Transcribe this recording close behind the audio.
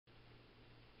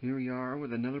Here we are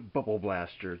with another bubble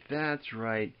blaster. That's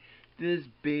right. This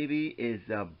baby is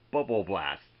a bubble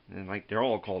blast. And like they're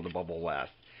all called a bubble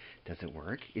blast. Does it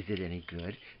work? Is it any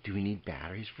good? Do we need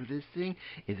batteries for this thing?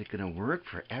 Is it going to work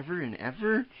forever and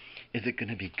ever? Is it going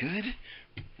to be good?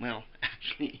 Well,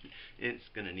 actually, it's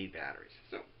going to need batteries.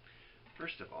 So,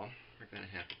 first of all, we're going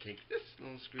to have to take this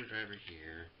little screwdriver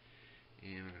here,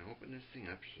 and we're going to open this thing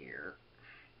up here.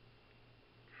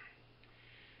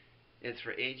 It's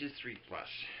for ages 3+.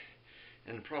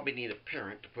 And probably need a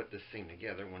parent to put this thing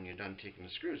together when you're done taking the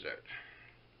screws out.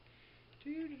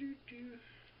 There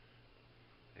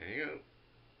you go.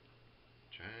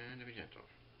 Trying to be gentle.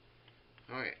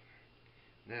 Okay.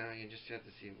 Now you just have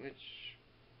to see which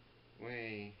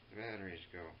way the batteries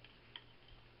go.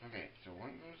 Okay, so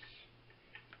one goes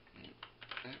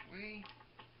that way,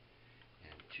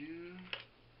 and two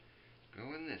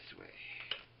going this way.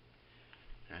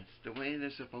 That's the way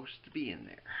they're supposed to be in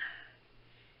there.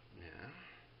 Now,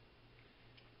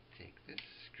 take this,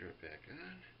 screw it back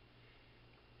on.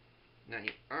 Now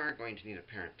you are going to need a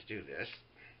parent to do this.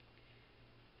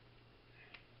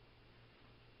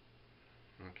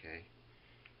 Okay.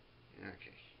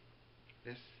 Okay.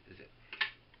 This is it.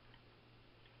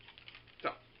 So,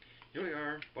 here we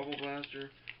are, bubble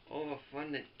blaster, all the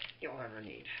fun that you'll ever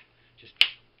need. Just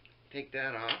take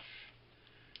that off.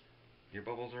 Your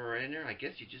bubbles are right in there. I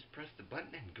guess you just press the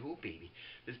button and go, baby.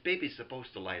 This baby's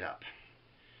supposed to light up.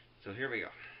 So here we go.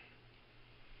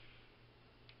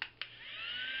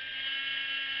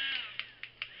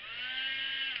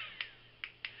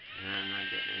 And I'm not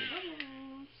getting any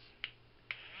bubbles.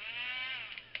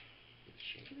 It's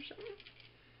shaking or something?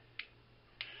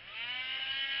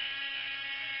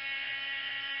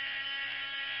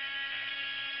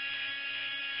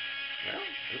 Well,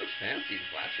 it looks fancy,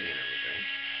 flashing and everything.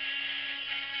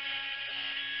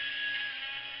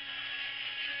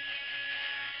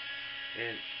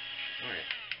 And, alright,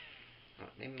 well,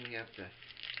 maybe we have to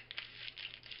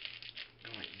go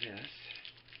like this.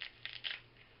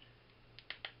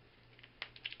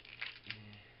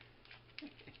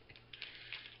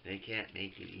 They can't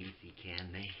make it easy,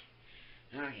 can they?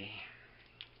 Okay.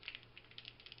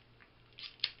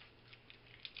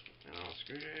 And I'll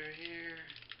screwdriver here.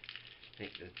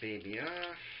 Take this baby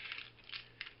off.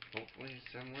 Hopefully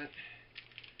somewhat.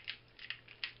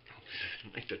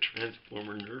 Like the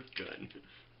Transformer Nerf gun.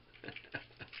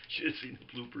 Should have seen the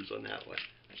bloopers on that one.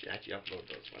 I should actually upload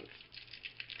those ones.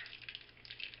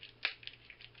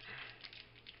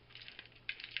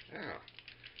 Oh,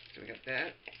 so we got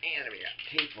that, and we got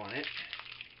tape on it.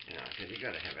 You know, because you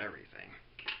got to have everything.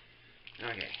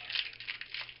 Okay.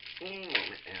 One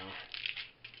moment now.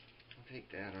 I'll take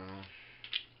that off.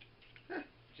 Huh,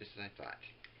 just as I thought.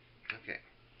 Okay.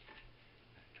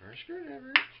 Back to our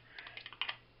screwdriver.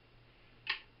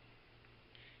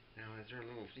 Now, is there a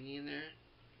little thingy in there?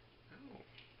 Oh.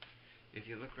 If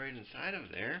you look right inside of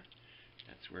there,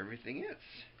 that's where everything is.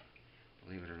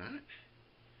 Believe it or not.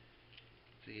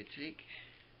 So you take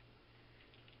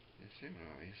this in,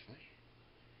 obviously.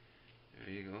 There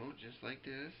you go, just like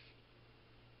this.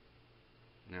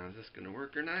 Now, is this going to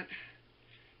work or not?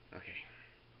 Okay.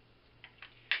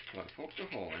 So I poked a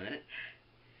hole in it.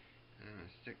 I'm going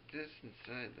to stick this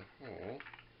inside the hole.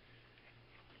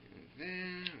 And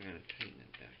then I'm going to tighten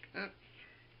it back up.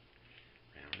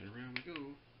 Round and around we go.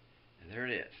 And there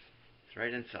it is. It's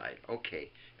right inside.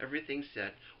 Okay, everything's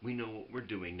set. We know what we're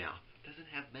doing now. Doesn't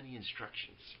have many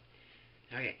instructions.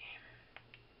 Okay.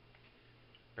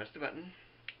 Press the button.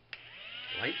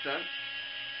 Lights up.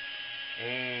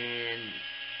 And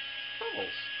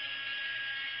bubbles.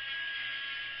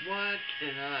 What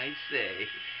can I say?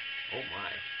 Oh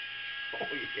my.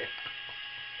 Oh yeah.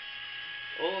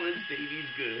 Oh, this baby's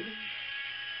good.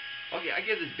 Okay, I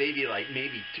give this baby like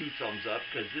maybe 2 thumbs up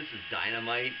because this is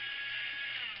dynamite.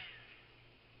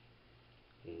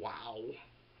 Wow.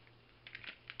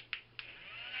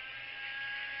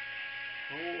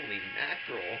 Holy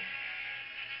mackerel.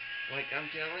 Like I'm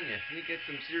telling you, you get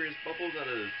some serious bubbles out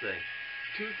of this thing.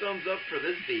 2 thumbs up for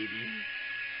this baby.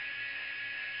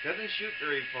 Doesn't shoot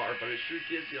very far, but it sure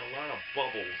gives you a lot of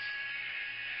bubbles.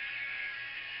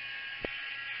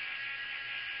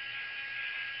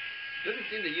 Doesn't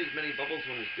seem to use many bubbles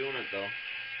when it's doing it though.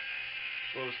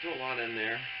 So there's still a lot in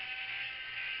there.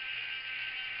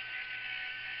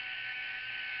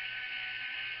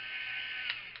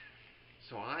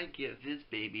 So I give this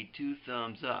baby 2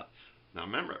 thumbs up. Now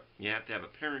remember, you have to have a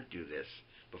parent do this.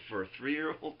 But for a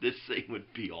 3-year-old, this thing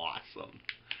would be awesome.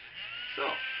 So,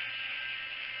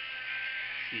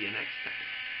 see you next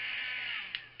time.